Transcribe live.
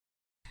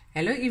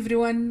Hello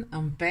everyone,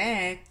 I'm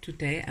back.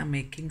 Today I'm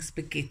making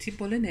spaghetti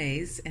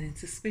bolognese and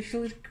it's a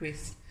special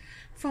request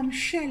from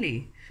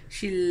Shelly.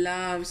 She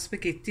loves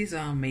spaghetti, so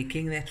I'm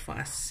making that for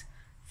us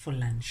for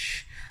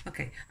lunch.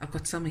 Okay, I've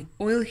got some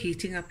oil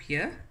heating up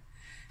here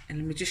and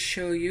let me just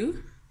show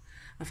you.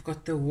 I've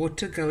got the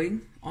water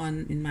going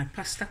on in my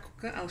pasta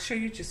cooker. I'll show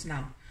you just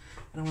now.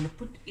 But I want to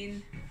put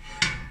in,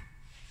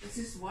 this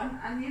is one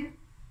onion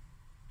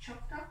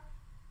chopped up.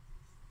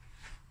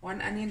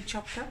 One onion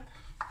chopped up.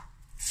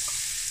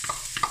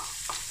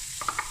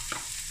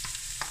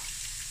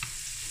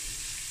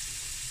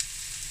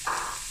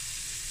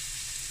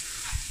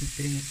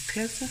 Bring it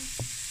closer.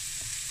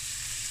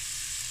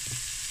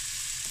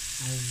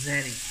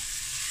 Very.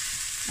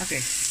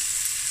 Okay.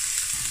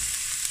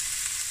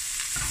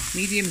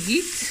 Medium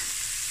heat.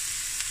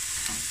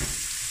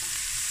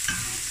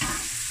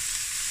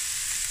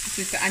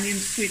 Just the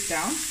onions sweet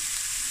down.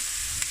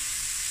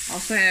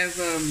 Also have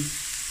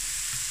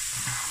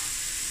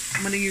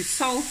I'm going to use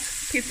salt,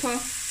 pepper.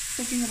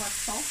 Talking about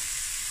salt,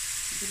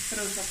 just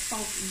throw some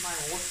salt in my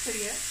water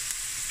here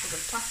for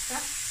the pasta.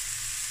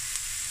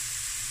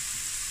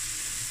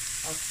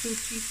 About 2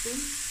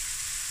 teaspoons.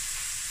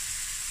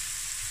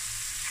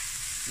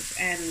 Just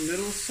add a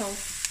little salt,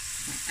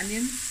 my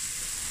onions,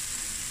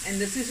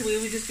 and this is where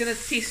we're just going to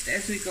taste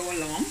as we go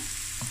along.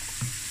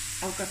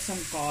 I've got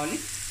some garlic.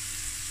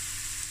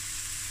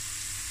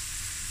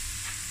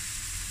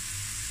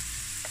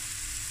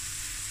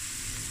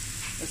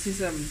 This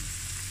is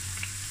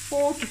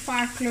 4 to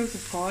 5 cloves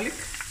of garlic,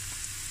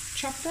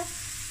 chopped up.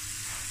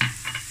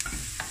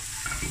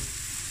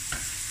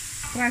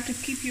 Try to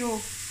keep your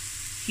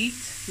heat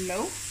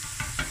low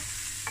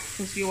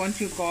because you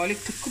want your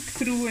garlic to cook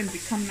through and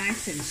become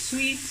nice and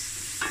sweet.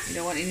 You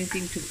don't want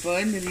anything to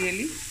burn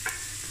really.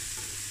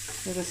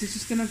 So this is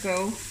just going to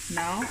go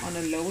now on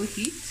a lower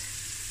heat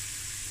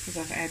because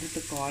I've added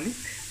the garlic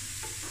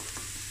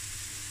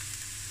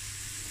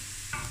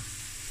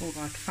for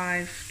about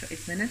 5 to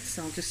 8 minutes.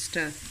 I'll just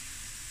stir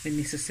when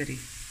necessary.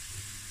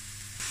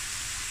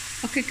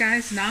 Okay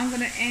guys, now I'm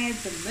going to add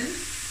the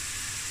mince.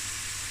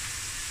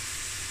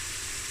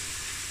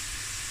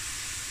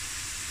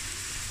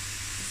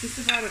 This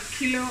is about 1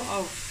 kilo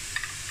of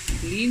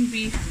lean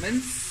beef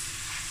mince.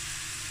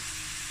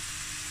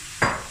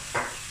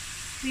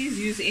 Please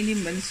use any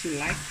mince you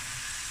like.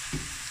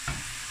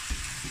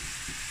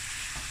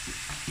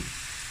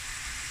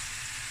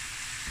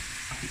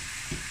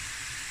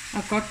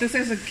 I got this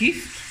as a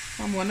gift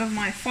from one of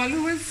my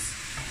followers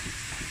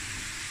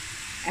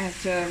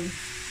at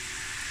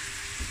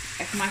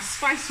my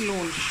spice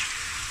launch.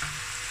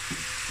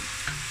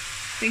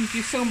 Thank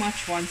you so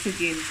much once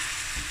again.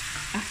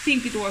 I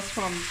think it was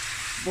from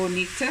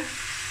Bonita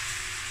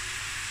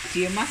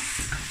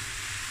Dimas.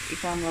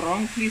 If I'm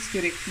wrong, please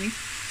correct me.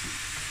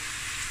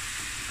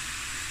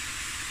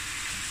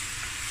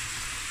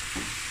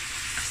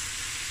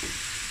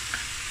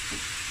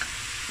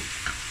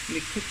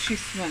 Liquid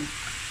cheese one.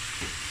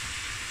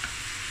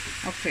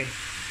 Okay.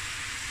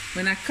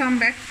 When I come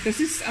back,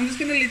 I'm just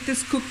going to let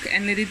this cook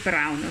and let it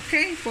brown,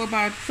 okay? For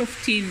about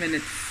 15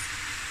 minutes.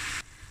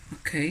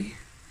 Okay.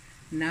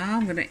 Now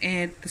I'm going to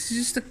add, this is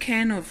just a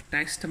can of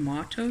diced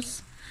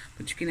tomatoes,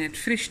 but you can add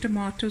fresh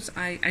tomatoes.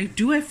 I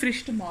do have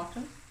fresh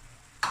tomatoes,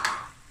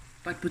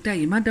 but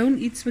Butayima don't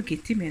eat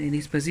spaghetti, man, and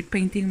he's busy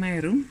painting my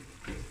room.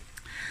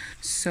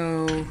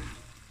 So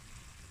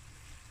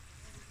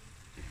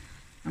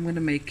I'm going to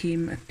make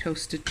him a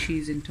toasted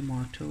cheese and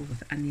tomato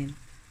with onion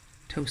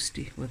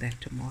toasty with that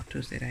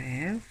tomatoes that I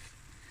have.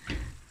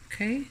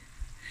 Okay,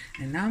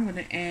 and now I'm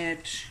going to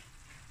add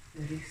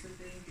the rest of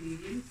the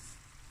ingredients.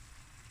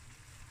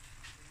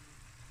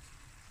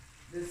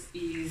 This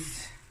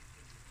is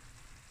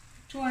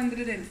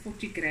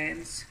 240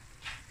 grams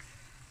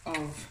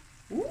of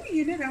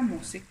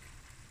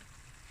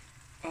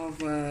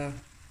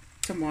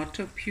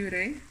tomato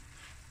puree.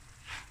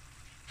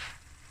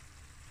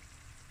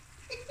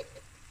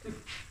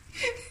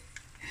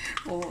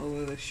 All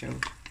over the show.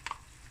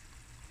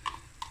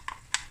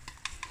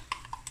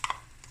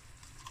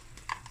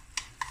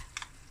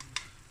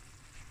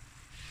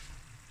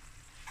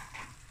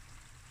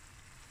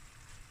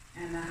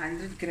 And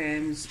 100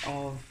 grams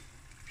of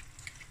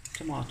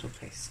tomato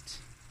paste.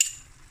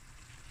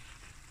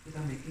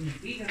 Because I'm making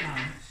a big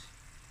amount.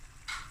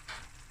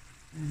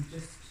 And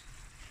just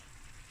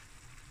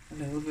a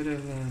little bit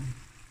of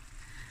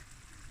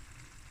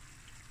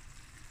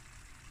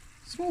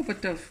small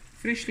bit of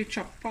freshly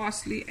chopped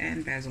parsley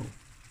and basil.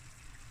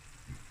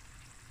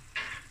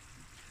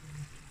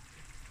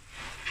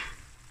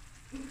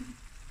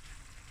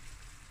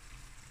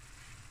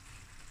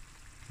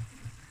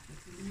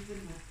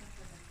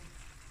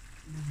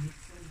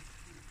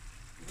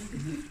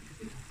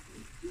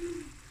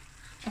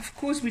 Of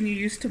course, when you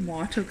use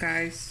tomato,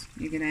 guys,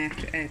 you're gonna have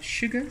to add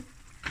sugar.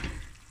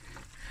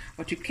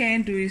 What you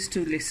can do is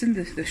to lessen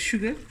the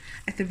sugar.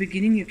 At the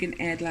beginning, you can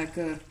add like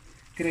a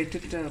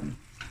grated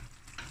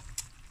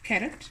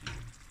carrot.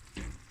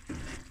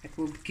 That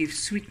will give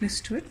sweetness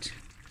to it.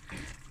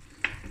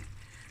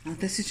 Now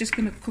this is just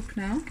going to cook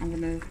now. I'm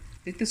going to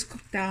Let this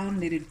cook down,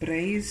 let it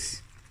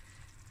braise,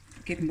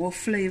 get more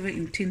flavor,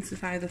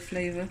 intensify the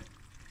flavor.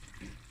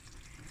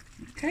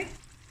 Okay,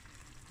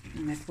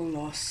 and that will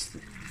last.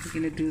 We're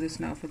going to do this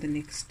now for the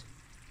next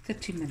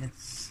 30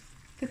 minutes,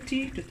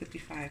 30 to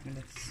 35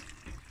 minutes.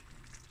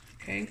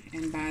 Okay,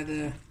 and by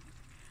the,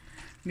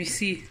 let me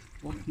see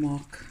what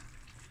mark,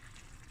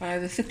 by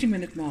the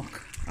 30-minute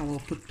mark, I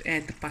will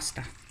add the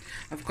pasta.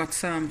 I've got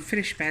some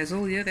fresh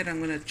basil here that I'm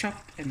going to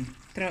chop and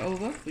throw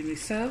over when we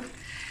serve,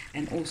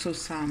 and also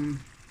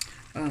some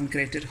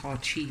grated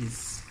hard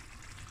cheese.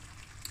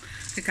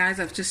 Okay guys,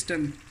 I've just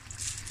added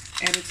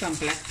some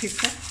black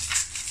pepper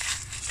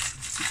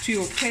to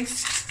your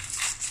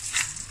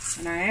taste,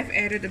 and I have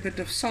added a bit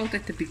of salt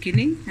at the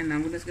beginning, and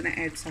I'm just going to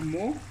add some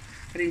more,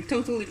 but in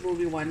total it will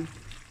be 1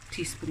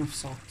 teaspoon of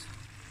salt.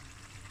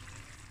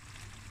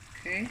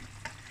 Okay,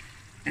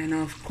 and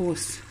of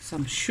course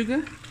some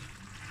sugar,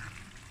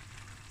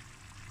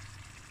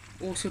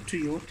 also to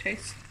your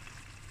taste.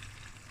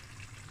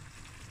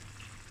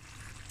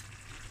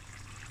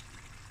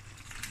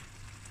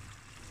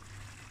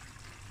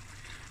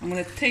 I'm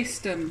going to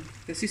taste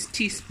this is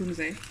teaspoons,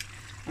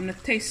 I'm going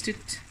to taste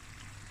it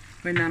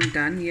when I'm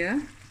done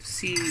here to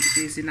see if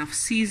there's enough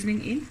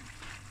seasoning in.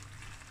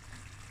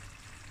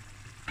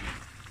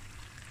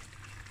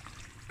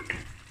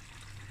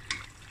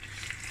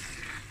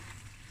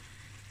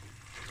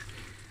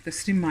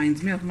 This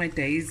reminds me of my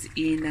days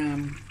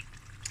in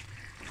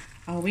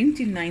I went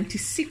in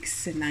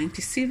 96 and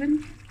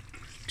 97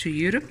 to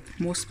Europe,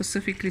 more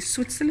specifically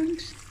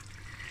Switzerland,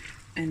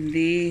 and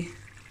there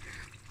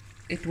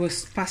it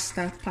was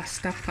pasta,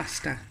 pasta,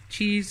 pasta,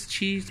 cheese,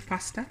 cheese,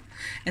 pasta.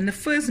 And the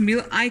first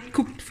meal I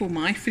cooked for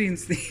my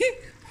friends there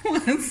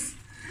was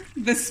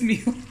this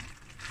meal.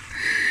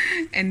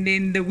 And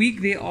then the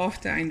week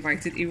thereafter, I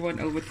invited everyone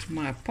over to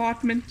my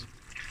apartment,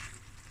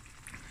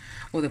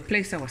 or the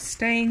place I was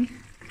staying,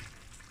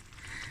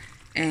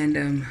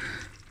 and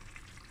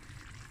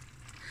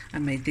I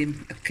made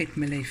them a Cape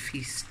Malay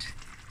feast,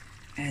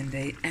 and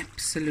they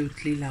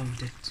absolutely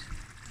loved it.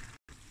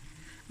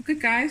 Okay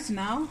guys,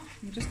 now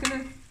I'm just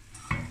going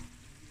to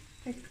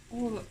take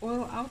all the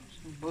oil out,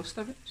 most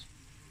of it.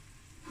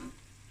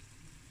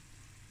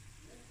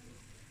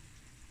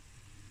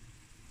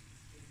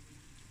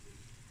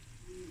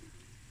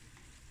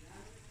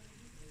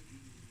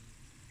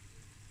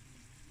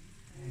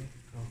 There we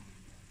go.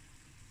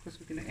 Of course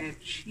we're going to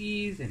add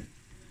cheese and,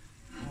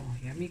 oh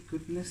yummy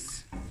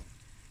goodness.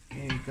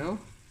 There we go.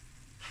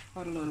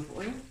 Quite a lot of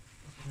oil.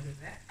 Look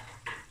at that.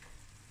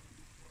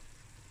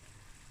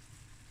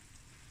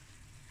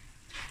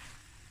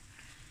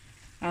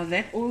 Now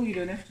that oil you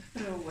don't have to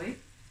throw away.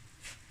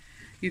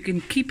 You can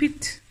keep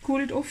it,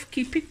 cool it off,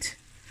 keep it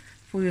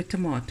for your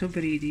tomato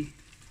ready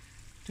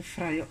to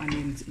fry your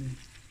onions in.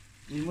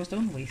 We must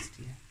don't waste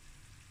here.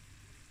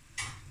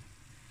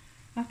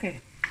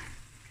 Okay.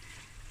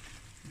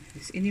 If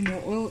there's any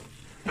more oil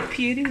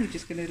appearing, we're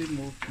just going to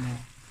remove now.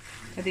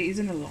 But there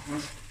isn't a lot.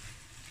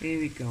 There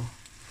we go.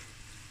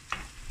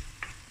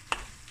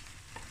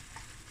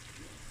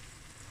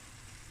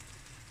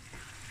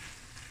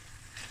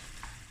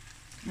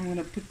 I'm going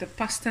to put the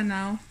pasta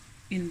now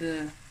in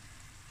the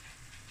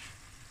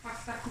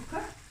pasta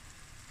cooker.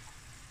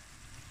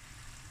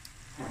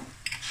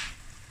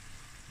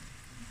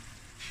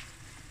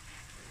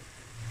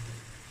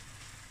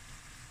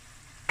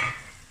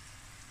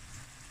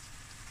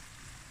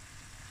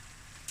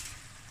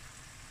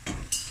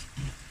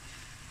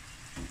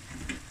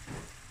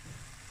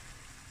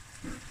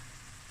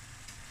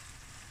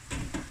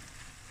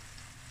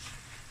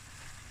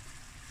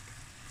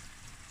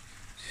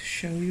 To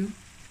show you.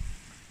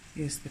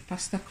 Here's the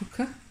pasta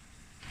cooker.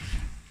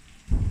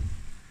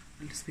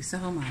 I'll just be so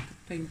much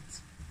paint.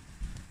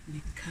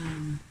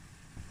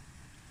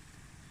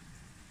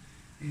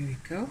 There we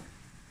go.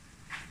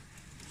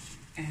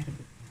 Add a bit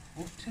of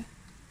water.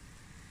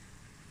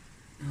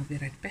 I'll be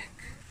right back.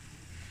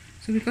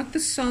 So we got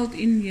the salt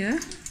in here.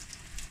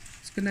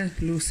 It's gonna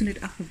loosen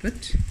it up a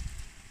bit.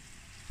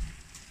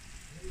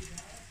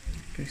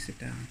 Press it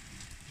down.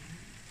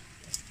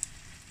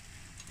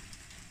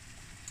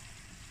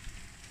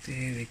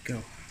 There we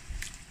go.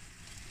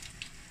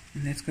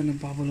 And that's going to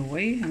bubble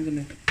away. I'm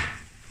going to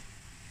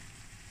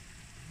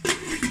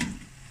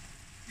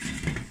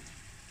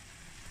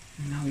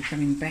now we're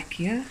coming back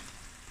here.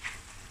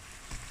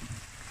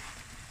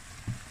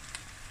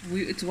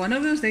 It's one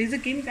of those days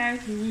again,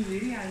 guys, we're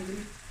very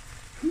hungry.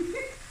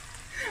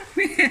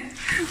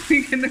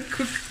 We're going to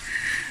cook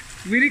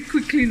very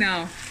quickly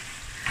now.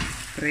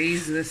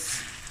 Braise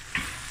this.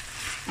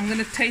 I'm going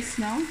to taste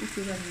now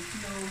because I need to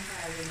know if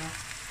I have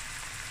enough.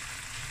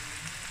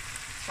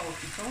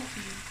 Salty,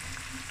 salty.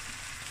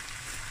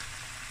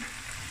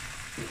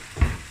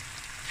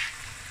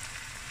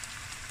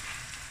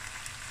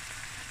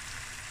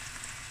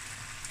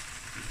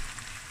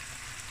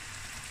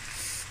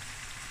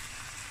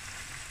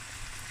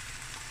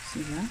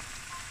 See that?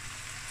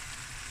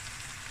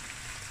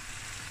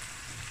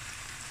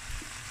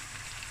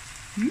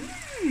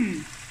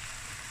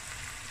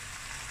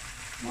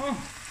 Oh,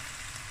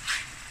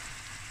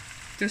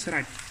 Just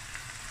right.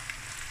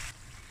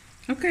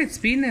 Okay, it's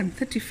been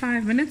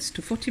 35 minutes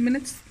to 40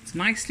 minutes. It's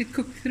nicely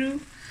cooked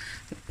through.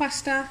 The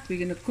pasta, we're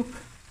going to cook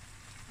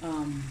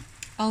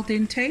al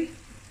dente.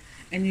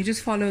 And you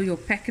just follow your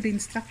packet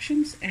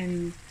instructions.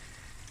 And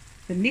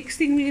the next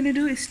thing we're going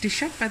to do is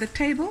dish up by the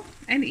table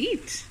and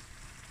eat.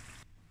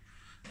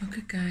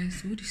 Okay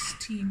guys, what is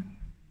steam?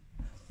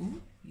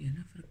 Oh, yeah,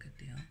 no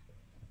frikadel.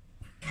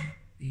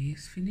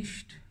 There's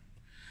finished.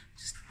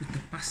 Just put the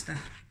pasta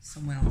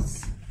somewhere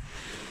else.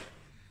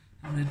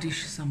 I'm going to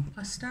dish some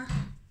pasta.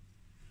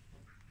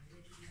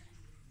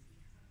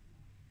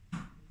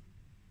 And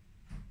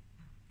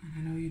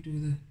I know you do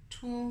the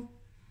tool,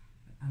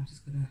 but I'm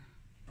just going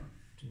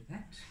to do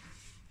that.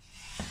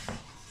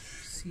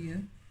 See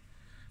you.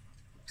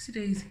 Oopsie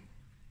daisy.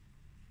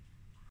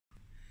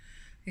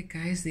 Okay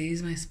guys,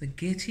 there's my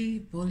spaghetti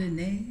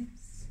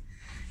bolognese.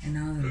 And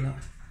now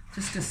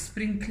just a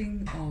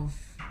sprinkling of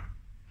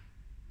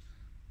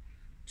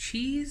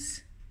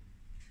cheese.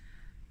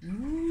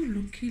 Oh,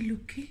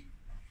 looky.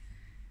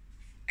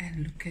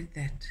 And look at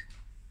that.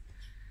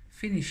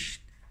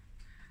 Finished.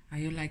 How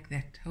you like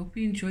that? Hope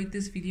you enjoyed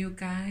this video,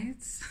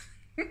 guys.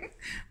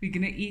 We're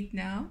gonna eat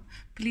now.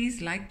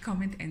 Please like,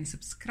 comment and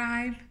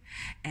subscribe.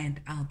 And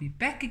I'll be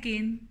back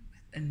again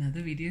with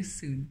another video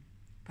soon.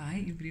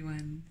 Bye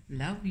everyone.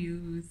 Love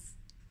yous.